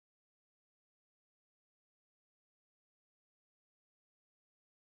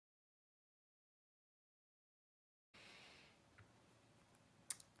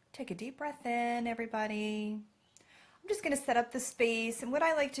Take a deep breath in, everybody. I'm just going to set up the space, and what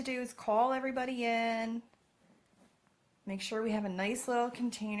I like to do is call everybody in. Make sure we have a nice little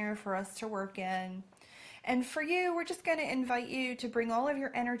container for us to work in. And for you, we're just going to invite you to bring all of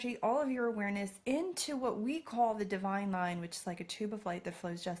your energy, all of your awareness into what we call the divine line, which is like a tube of light that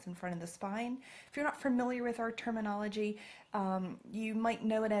flows just in front of the spine. If you're not familiar with our terminology, you might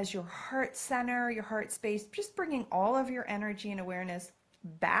know it as your heart center, your heart space, just bringing all of your energy and awareness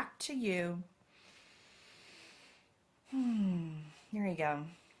back to you. Here you go.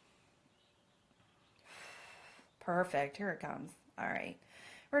 Perfect. Here it comes. All right.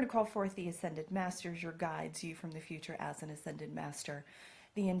 We're going to call forth the Ascended Masters, your guides, you from the future as an Ascended Master,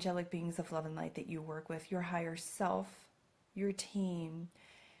 the angelic beings of love and light that you work with, your higher self, your team,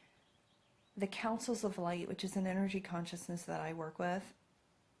 the councils of light, which is an energy consciousness that I work with,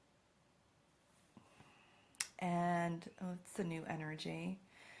 and it's a new energy.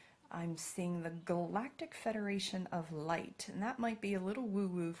 I'm seeing the Galactic Federation of Light, and that might be a little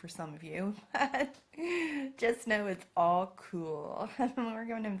woo-woo for some of you, but just know it's all cool. We're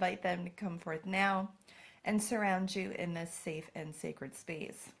going to invite them to come forth now and surround you in this safe and sacred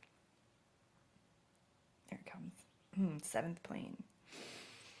space. There it comes. Seventh plane.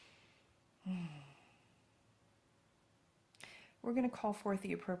 We're going to call forth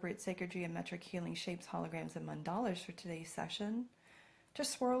the appropriate sacred geometric healing shapes, holograms, and mandalas for today's session. To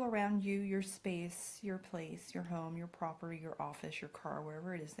swirl around you, your space, your place, your home, your property, your office, your car,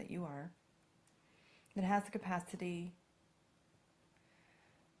 wherever it is that you are. It has the capacity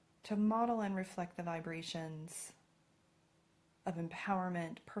to model and reflect the vibrations of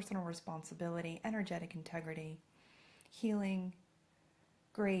empowerment, personal responsibility, energetic integrity, healing,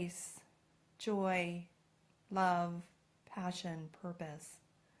 grace, joy, love, passion, purpose.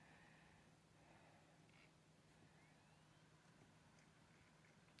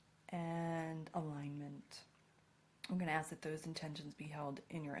 And alignment. I'm going to ask that those intentions be held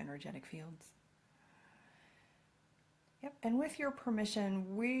in your energetic fields. Yep, and with your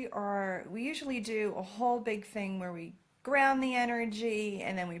permission, we usually do a whole big thing where we ground the energy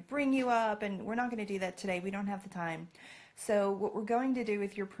and then we bring you up, and we're not going to do that today. We don't have the time. So what we're going to do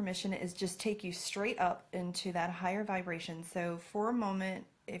with your permission is just take you straight up into that higher vibration. So for a moment,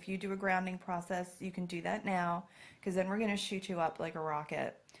 if you do a grounding process, you can do that now, because then we're going to shoot you up like a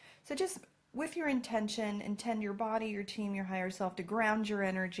rocket. So just with your intention, intend your body, your team, your higher self to ground your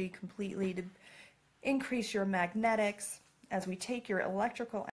energy completely, to increase your magnetics as we take your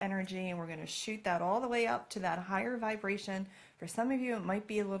electrical energy and we're going to shoot that all the way up to that higher vibration. For some of you, it might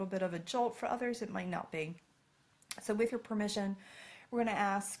be a little bit of a jolt. For others, it might not be. So with your permission, we're going to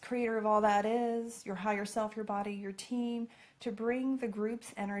ask Creator of all that is, your higher self, your body, your team, to bring the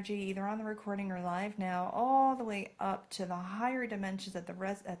group's energy, either on the recording or live now, all the way up to the higher dimensions at the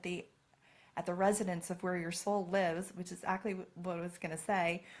residence of where your soul lives, which is exactly what I was going to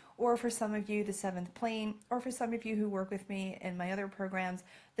say, or for some of you, the seventh plane, or for some of you who work with me in my other programs,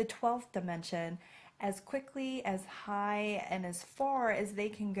 the 12th dimension, as quickly, as high, and as far as they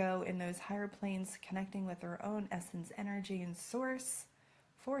can go in those higher planes, connecting with their own essence, energy, and source,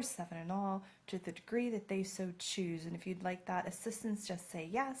 4, 7, and all, to the degree that they so choose. And if you'd like that assistance, just say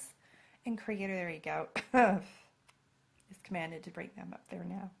yes. And Creator, there you go, is commanded to bring them up there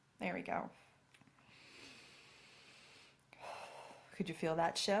now. There we go. Could you feel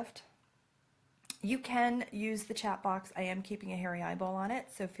that shift? You can use the chat box. I am keeping a hairy eyeball on it,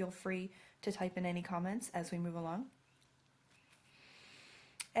 so feel free to type in any comments as we move along.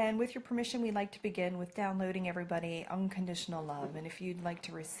 And with your permission, we'd like to begin with downloading everybody unconditional love. And if you'd like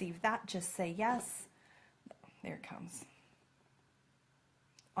to receive that, just say yes. There it comes.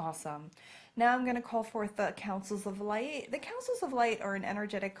 Awesome. Now I'm going to call forth the councils of light. The councils of light are an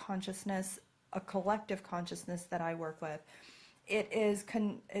energetic consciousness, a collective consciousness that I work with. It is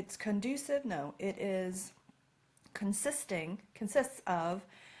consists of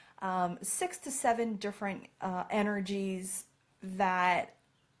 6 to 7 different energies that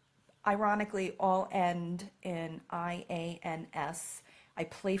ironically all end in IANS. I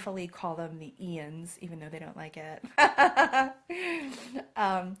playfully call them the Ians, even though they don't like it.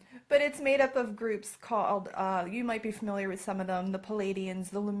 But it's made up of groups called, you might be familiar with some of them, the Palladians,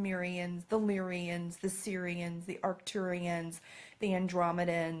 the Lemurians, the Lyrians, the Syrians, the Arcturians, the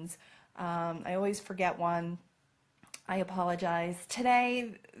Andromedans. I always forget one. I apologize.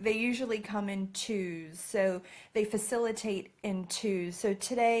 Today, they usually come in twos, so they facilitate in twos. So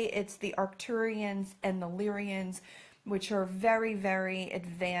today, it's the Arcturians and the Lyrians, which are very, very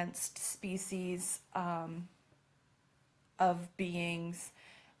advanced species of beings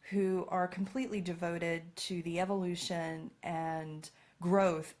who are completely devoted to the evolution and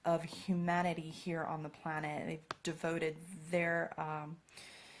growth of humanity here on the planet. They've devoted their, I don't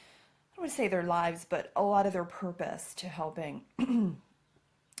want to say their lives, but a lot of their purpose to helping.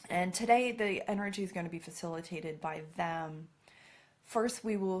 And today the energy is going to be facilitated by them. First,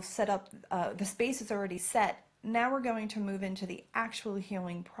 we will set up, the space is already set. Now we're going to move into the actual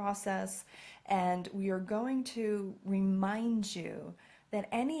healing process, and we are going to remind you that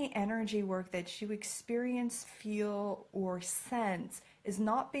any energy work that you experience, feel, or sense is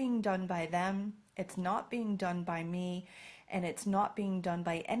not being done by them, it's not being done by me, and it's not being done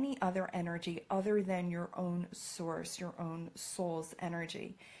by any other energy other than your own source, your own soul's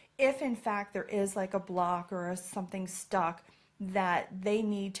energy. If in fact there is like a block or something stuck that they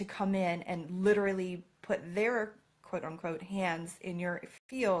need to come in and literally put their quote unquote hands in your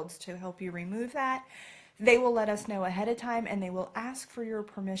fields to help you remove that, they will let us know ahead of time and they will ask for your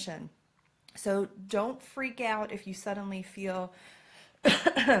permission. So don't freak out if you suddenly feel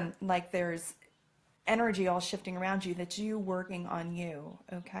like there's energy all shifting around you. That's you working on you,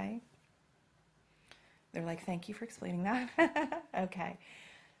 okay? They're like, thank you for explaining that. Okay.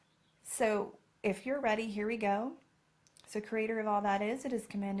 So if you're ready, here we go. So creator of all that is, it is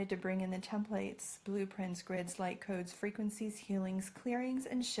commanded to bring in the templates, blueprints, grids, light codes, frequencies, healings, clearings,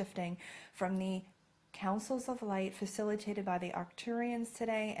 and shifting from the councils of light facilitated by the Arcturians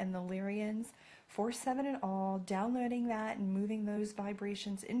today and the Lyrians, 4-7 and all, downloading that and moving those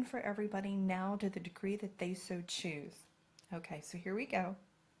vibrations in for everybody now to the degree that they so choose. Okay, so here we go.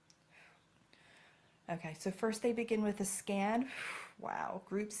 Okay, so first they begin with a scan. Wow,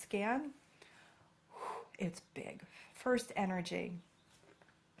 group scan. It's big. First energy.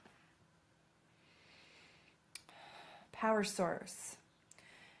 Power source.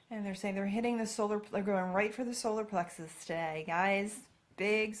 And they're saying they're hitting the solar, they're going right for the solar plexus today, guys.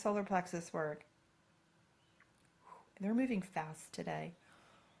 Big solar plexus work. They're moving fast today.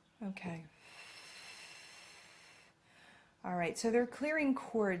 Okay. All right, so they're clearing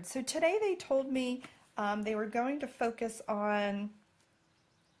cords. So today they told me they were going to focus on,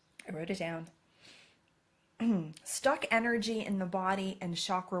 I wrote it down, stuck energy in the body and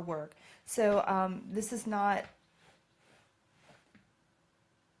chakra work. So this is not,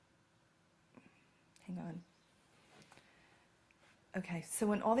 hang on. Okay, so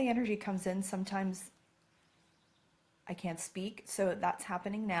when all the energy comes in, sometimes I can't speak, so that's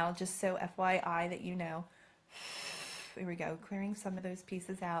happening now, just so FYI that you know. Here we go, clearing some of those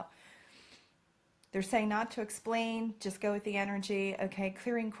pieces out. They're saying not to explain, just go with the energy. Okay,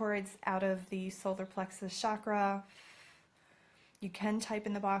 clearing cords out of the solar plexus chakra. You can type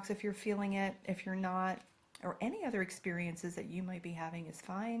in the box if you're feeling it. If you're not, or any other experiences that you might be having is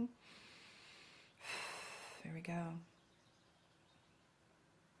fine. There we go.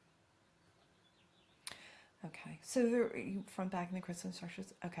 Okay, so they're front, back, and the crystalline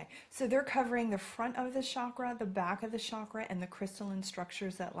structures. Okay, so they're covering the front of the chakra, the back of the chakra, and the crystalline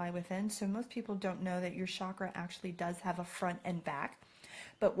structures that lie within. So most people don't know that your chakra actually does have a front and back.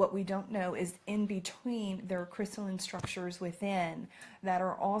 But what we don't know is in between there are crystalline structures within that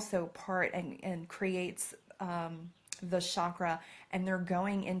are also part and creates the chakra. And they're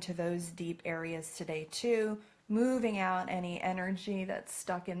going into those deep areas today too, moving out any energy that's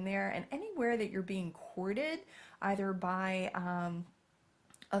stuck in there and anywhere that you're being courted, either by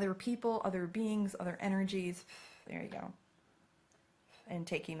other people, other beings, other energies. There you go. And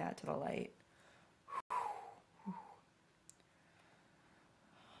taking that to the light.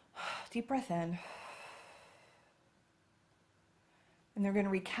 Deep breath in. And they're going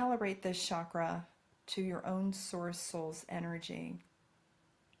to recalibrate this chakra to your own source soul's energy.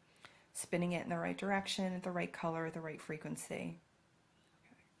 Spinning it in the right direction, at the right color, at the right frequency.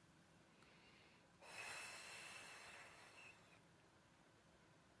 Okay.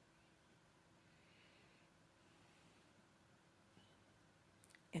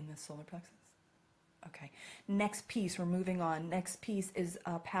 In the solar plexus. Okay. Next piece, we're moving on. Next piece is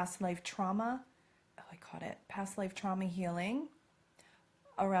past life trauma. Oh, I caught it. Past life trauma healing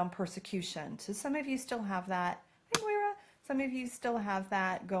around persecution. So some of you still have that. Hey, Moira. Some of you still have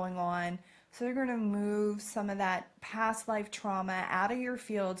that going on. So they're going to move some of that past life trauma out of your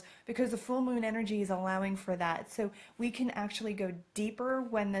fields because the full moon energy is allowing for that. So we can actually go deeper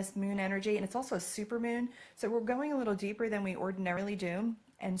when this moon energy, and it's also a super moon, so we're going a little deeper than we ordinarily do.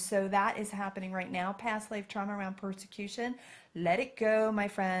 And so that is happening right now. Past life trauma around persecution. Let it go, my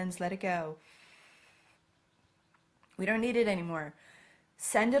friends. Let it go. We don't need it anymore.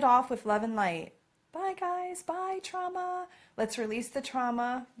 Send it off with love and light. Bye, guys. Bye, trauma. Let's release the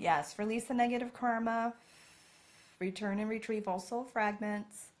trauma. Yes, release the negative karma. Return and retrieve all soul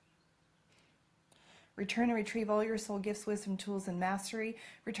fragments. Return and retrieve all your soul gifts, wisdom, tools, and mastery.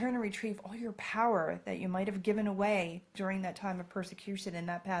 Return and retrieve all your power that you might have given away during that time of persecution in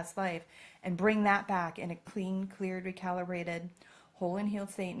that past life, and bring that back in a clean, cleared, recalibrated, whole and healed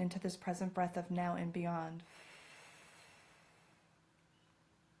state and into this present breath of now and beyond.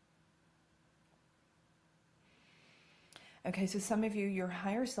 Okay, so some of you, your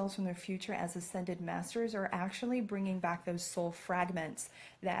higher selves from the future as ascended masters are actually bringing back those soul fragments.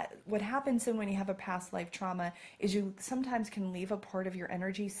 That what happens when you have a past life trauma is you sometimes can leave a part of your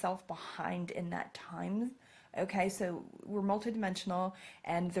energy self behind in that time. Okay, so we're multidimensional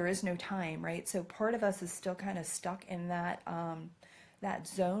and there is no time, right? So part of us is still kind of stuck in that that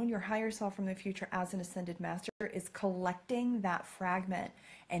zone. Your higher self from the future as an ascended master is collecting that fragment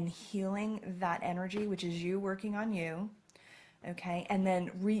and healing that energy, which is you working on you. Okay, and then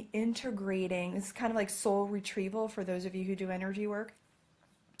reintegrating. This is kind of like soul retrieval for those of you who do energy work.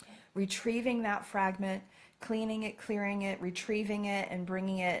 Retrieving that fragment, cleaning it, clearing it, retrieving it, and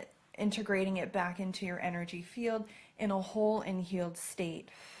bringing it, integrating it back into your energy field in a whole and healed state.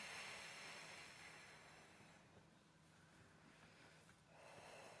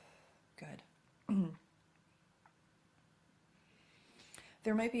 Good.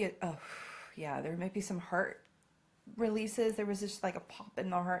 There might be there might be some heart releases. There was just like a pop in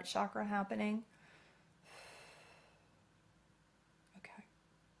the heart chakra happening. Okay.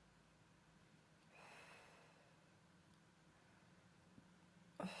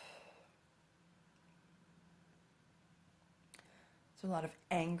 There's a lot of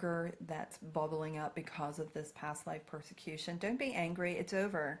anger that's bubbling up because of this past life persecution. Don't be angry. It's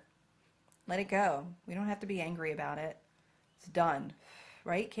over. Let it go. We don't have to be angry about it. It's done.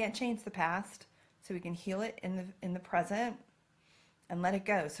 Right? Can't change the past. So we can heal it in the present and let it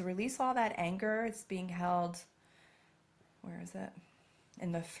go. So release all that anger. It's being held, where is it?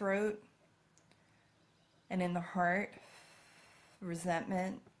 In the throat and in the heart.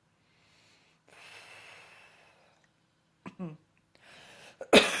 Resentment.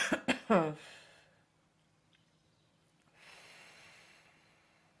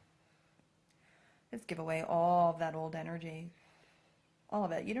 Let's give away all of that old energy. All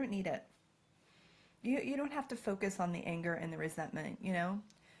of it. You don't need it. You don't have to focus on the anger and the resentment, you know.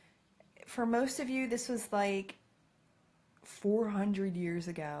 For most of you, this was like 400 years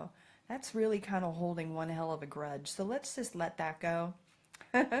ago. That's really kind of holding one hell of a grudge. So let's just let that go.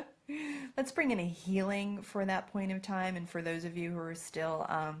 Let's bring in a healing for that point of time. And for those of you who are still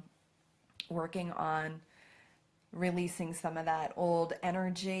working on releasing some of that old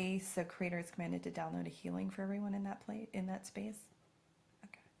energy. So Creator is commanded to download a healing for everyone in that in that space.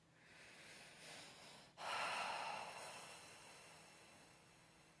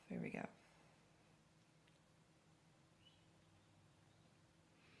 Here we go.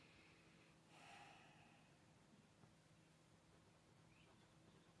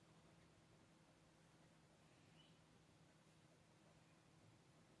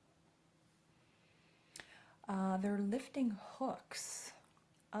 They're lifting hooks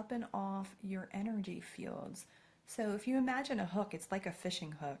up and off your energy fields. So if you imagine a hook, it's like a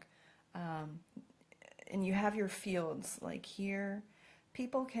fishing hook. And you have your fields like here.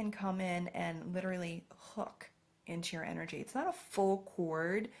 People can come in and literally hook into your energy. It's not a full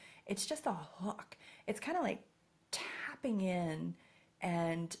cord. It's just a hook. It's kind of like tapping in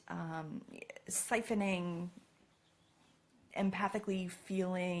and siphoning, empathically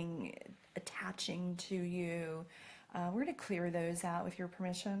feeling, attaching to you. We're going to clear those out with your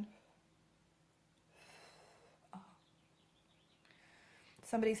permission.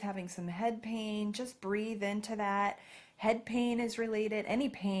 Somebody's having some head pain. Just breathe into that. Head pain is related, any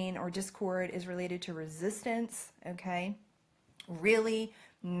pain or discord is related to resistance, okay? Really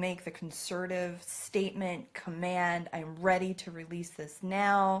make the concerted statement, command, I'm ready to release this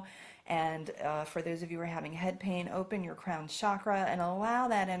now. And for those of you who are having head pain, open your crown chakra and allow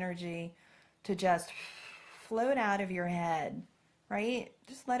that energy to just float out of your head, right?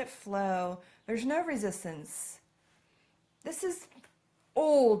 Just let it flow. There's no resistance. This is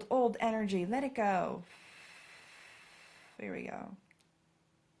old energy. Let it go. There we go.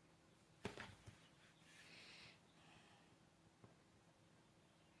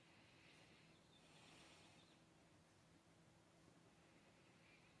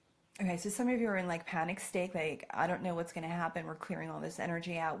 Okay, so some of you are in like panic state, like, I don't know what's going to happen. We're clearing all this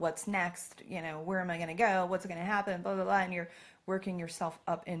energy out. What's next? You know, where am I going to go? What's going to happen? Blah, blah, blah. And you're working yourself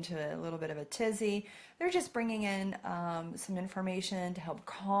up into a little bit of a tizzy. They're just bringing in some information to help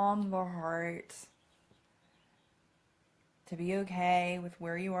calm the heart, to be okay with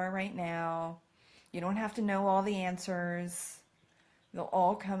where you are right now. You don't have to know all the answers. They'll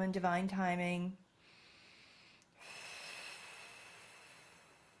all come in divine timing.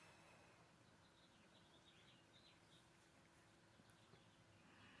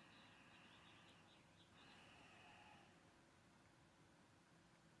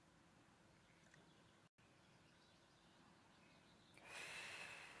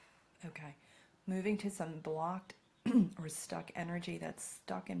 Okay, moving to some blocked or stuck energy that's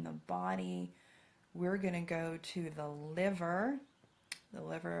stuck in the body. We're going to go to the liver. The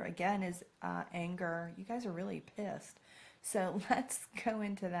liver, again, is anger. You guys are really pissed. So let's go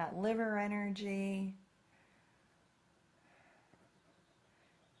into that liver energy.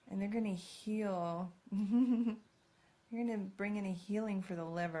 And they're going to heal. You're going to bring in a healing for the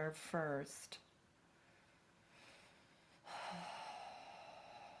liver first.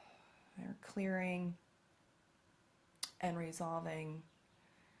 They're clearing and resolving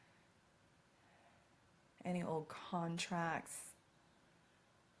any old contracts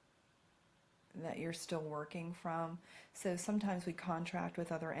that you're still working from. So sometimes we contract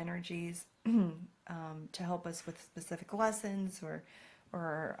with other energies to help us with specific lessons or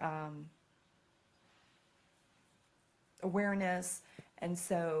awareness. And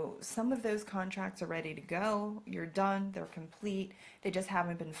so some of those contracts are ready to go. You're done. They're complete. They just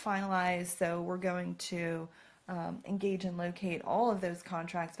haven't been finalized. So we're going to engage and locate all of those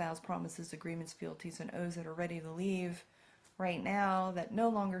contracts, vows, promises, agreements, fealties, and oaths that are ready to leave right now, that no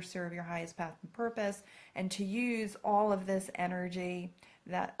longer serve your highest path and purpose, and to use all of this energy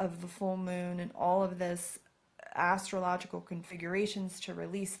that of the full moon and all of this astrological configurations to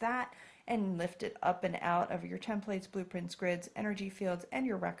release that and lift it up and out of your templates, blueprints, grids, energy fields, and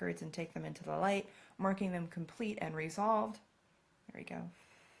your records, and take them into the light, marking them complete and resolved. There we go.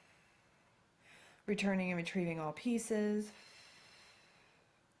 Returning and retrieving all pieces.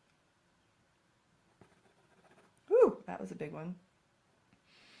 Whew, that was a big one.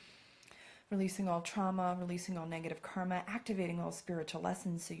 Releasing all trauma, releasing all negative karma, activating all spiritual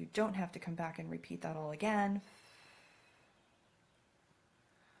lessons so you don't have to come back and repeat that all again.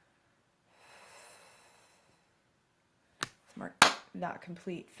 Mark that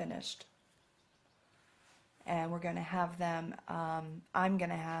complete, finished. And we're going to have them, I'm going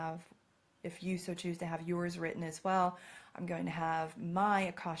to have, if you so choose to have yours written as well, I'm going to have my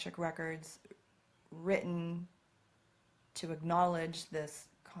Akashic records written to acknowledge this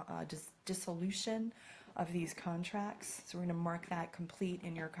dissolution of these contracts. So we're going to mark that complete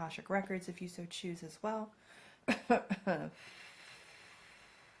in your Akashic records if you so choose as well. The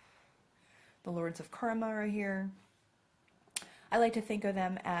Lords of Karma are here. I like to think of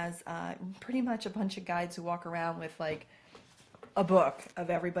them as pretty much a bunch of guides who walk around with like a book of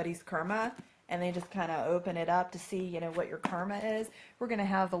everybody's karma, and they just kind of open it up to see, you know, what your karma is. We're going to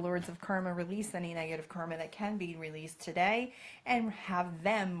have the Lords of Karma release any negative karma that can be released today, and have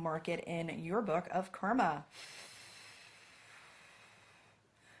them mark it in your book of karma.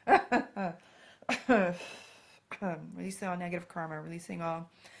 Releasing all negative karma, releasing all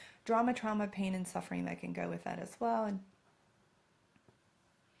drama, trauma, pain, and suffering that can go with that as well. And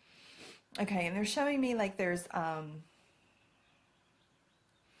okay, and they're showing me like there's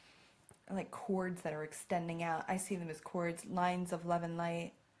like cords that are extending out. I see them as cords, lines of love and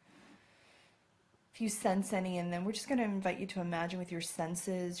light. If you sense any in them, we're just going to invite you to imagine with your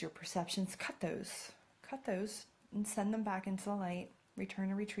senses, your perceptions, cut those, and send them back into the light. Return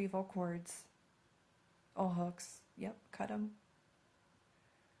and retrieval cords, all hooks. Yep, cut them.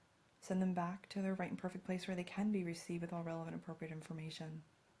 Send them back to their right and perfect place where they can be received with all relevant appropriate information.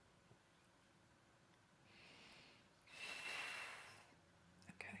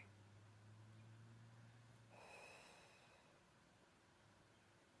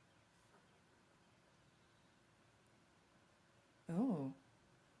 Oh.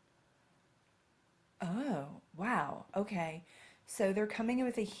 Oh, wow. Okay. So they're coming in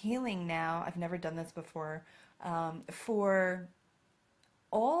with a healing now. I've never done this before. For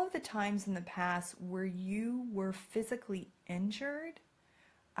all of the times in the past where you were physically injured,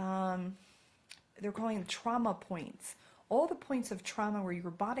 they're calling them trauma points. All the points of trauma where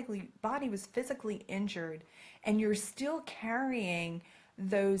your body was physically injured, and you're still carrying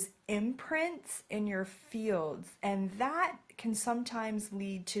those imprints in your fields, and that can sometimes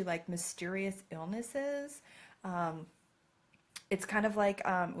lead to like mysterious illnesses. It's kind of like, oh,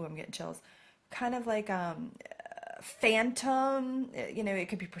 I'm getting chills. Kind of like phantom, you know, it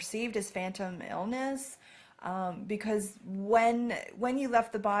could be perceived as phantom illness, because when you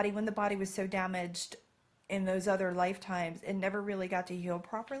left the body, when the body was so damaged in those other lifetimes, it never really got to heal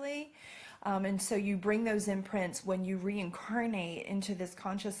properly. And so you bring those imprints when you reincarnate into this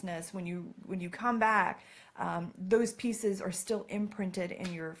consciousness. When you come back, those pieces are still imprinted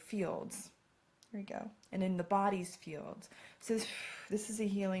in your fields. There you go. And in the body's fields. So this is a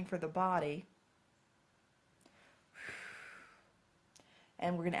healing for the body.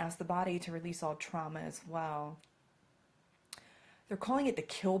 And we're going to ask the body to release all trauma as well. They're calling it the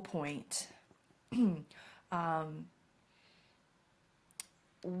kill point.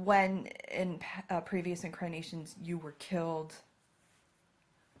 when in previous incarnations you were killed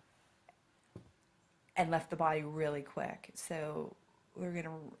and left the body really quick. So we're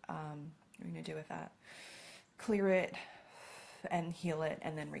gonna do with that. Clear it and heal it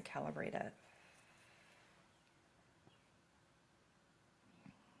and then recalibrate it.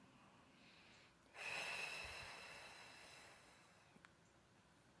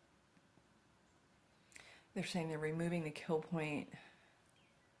 They're saying they're removing the kill point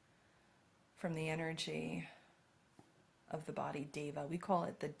from the energy of the body deva. We call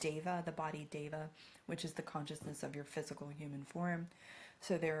it the deva, the body deva, which is the consciousness of your physical human form.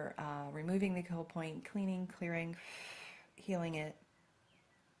 So they're removing the kill point, cleaning, clearing, healing it.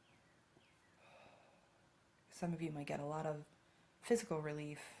 Some of you might get a lot of physical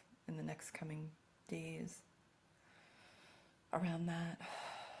relief in the next coming days around that.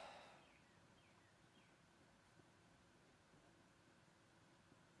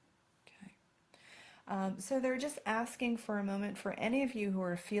 So they're just asking for a moment for any of you who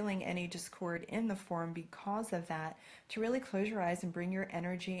are feeling any discord in the form because of that, to really close your eyes and bring your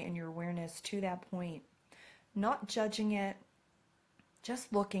energy and your awareness to that point. Not judging it,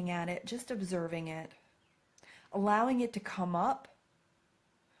 just looking at it, just observing it, allowing it to come up,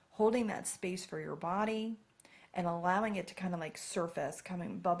 holding that space for your body, and allowing it to kind of like surface,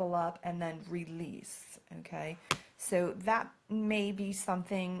 bubble up, and then release, okay? So that may be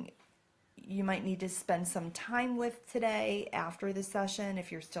something you might need to spend some time with today after the session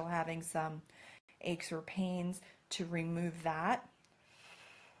if you're still having some aches or pains, to remove that.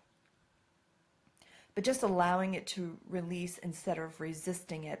 But just allowing it to release instead of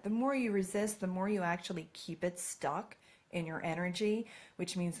resisting it. The more you resist, the more you actually keep it stuck in your energy,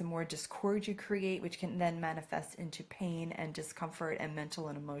 which means the more discord you create, which can then manifest into pain and discomfort and mental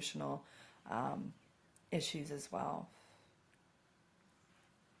and emotional issues as well.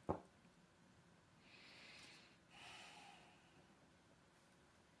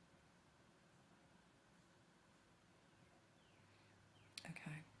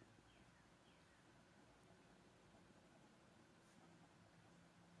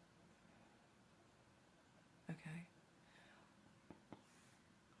 Okay.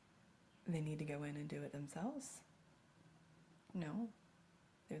 They need to go in and do it themselves? No.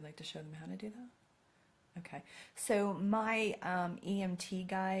 They would like to show them how to do that? Okay. So my EMT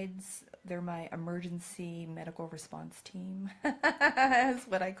guides, they're my emergency medical response team. That's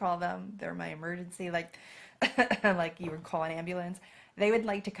what I call them. They're my emergency, like like you would call an ambulance. They would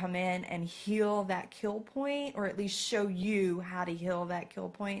like to come in and heal that kill point, or at least show you how to heal that kill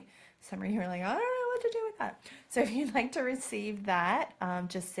point. Some of you are like, I don't know what to do with that. So if you'd like to receive that,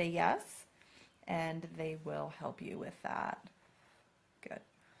 just say yes, and they will help you with that. Good.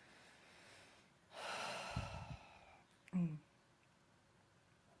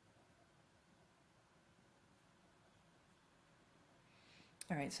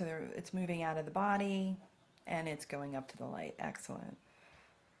 All right, so it's moving out of the body, and it's going up to the light. Excellent.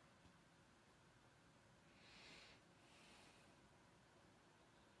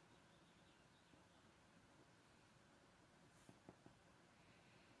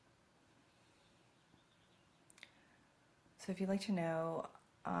 So if you'd like to know,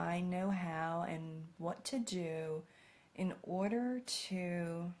 I know how and what to do in order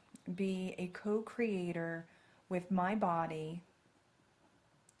to be a co-creator with my body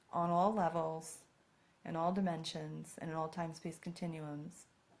on all levels, in all dimensions, and in all time-space continuums.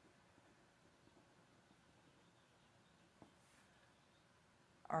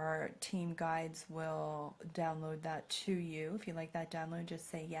 Our team guides will download that to you. If you like that download, just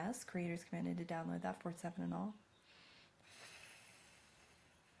say yes. Creators commanded to download that 4-7 and all.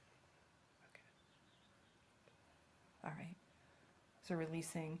 All right, so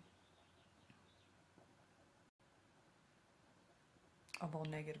releasing of all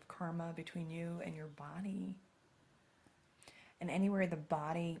negative karma between you and your body. And anywhere the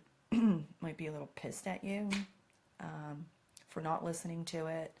body might be a little pissed at you for not listening to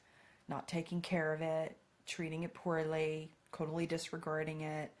it, not taking care of it, treating it poorly, totally disregarding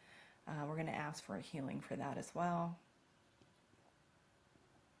it, we're going to ask for a healing for that as well.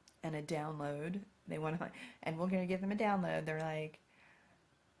 And a download. They want to, and we're going to give them a download. They're like,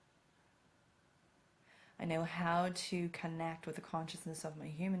 I know how to connect with the consciousness of my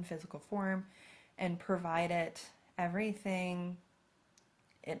human physical form and provide it everything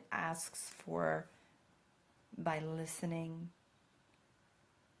it asks for by listening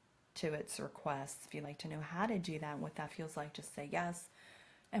to its requests. If you'd like to know how to do that and what that feels like, just say yes,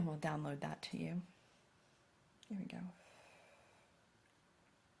 and we'll download that to you. Here we go.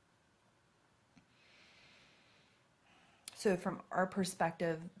 So from our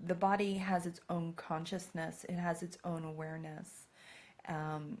perspective, the body has its own consciousness. It has its own awareness.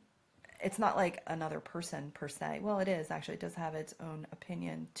 Um, it's not like another person per se. Well, it is actually. It does have its own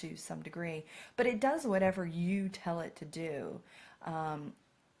opinion to some degree, but it does whatever you tell it to do. Um,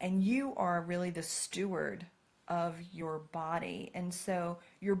 and you are really the steward of your body. And so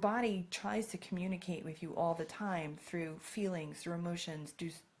your body tries to communicate with you all the time through feelings, through emotions,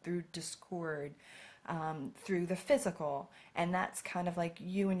 through discord, through the physical. And that's kind of like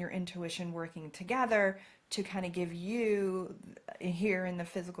you and your intuition working together to kind of give you, here in the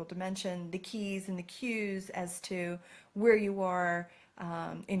physical dimension, the keys and the cues as to where you are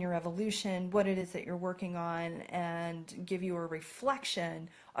in your evolution, what it is that you're working on, and give you a reflection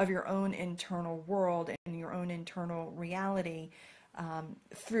of your own internal world and your own internal reality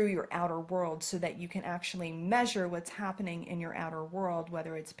through your outer world, so that you can actually measure what's happening in your outer world,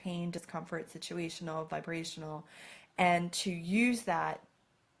 whether it's pain, discomfort, situational, vibrational, and to use that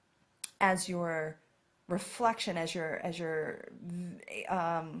as your reflection, as your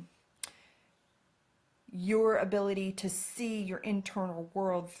ability to see your internal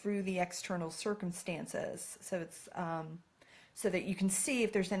world through the external circumstances. So it's so that you can see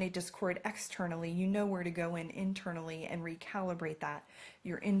if there's any discord externally, you know where to go in internally and recalibrate that.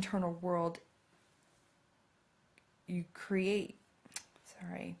 Your internal world, you create,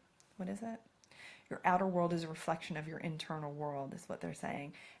 sorry, what is it? Your outer world is a reflection of your internal world, is what they're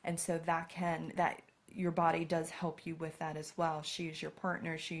saying. And so that your body does help you with that as well. She's your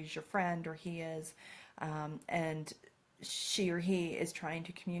partner, she's your friend, or he is. And she or he is trying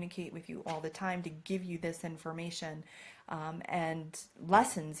to communicate with you all the time to give you this information and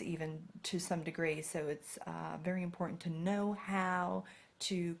lessons, even to some degree. So it's very important to know how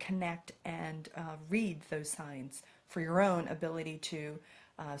to connect and read those signs for your own ability to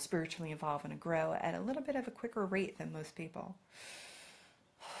spiritually evolve and grow at a little bit of a quicker rate than most people.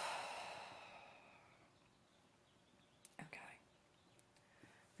 Okay.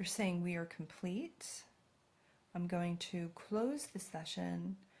 They're saying we are complete. I'm going to close the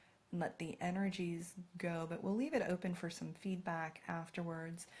session and let the energies go, but we'll leave it open for some feedback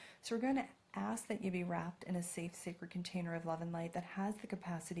afterwards. So we're going to ask that you be wrapped in a safe, sacred container of love and light that has the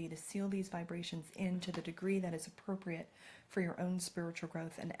capacity to seal these vibrations in to the degree that is appropriate for your own spiritual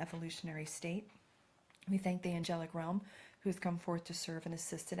growth and evolutionary state. We thank the angelic realm who has come forth to serve and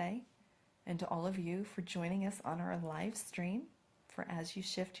assist today, and to all of you for joining us on our live stream. For as you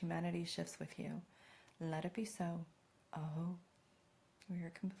shift, humanity shifts with you. Let it be so. Oh, we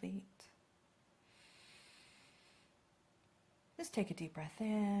are complete. Just take a deep breath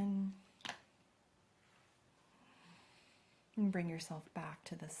in. And bring yourself back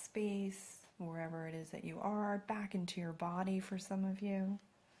to the space, wherever it is that you are, back into your body for some of you.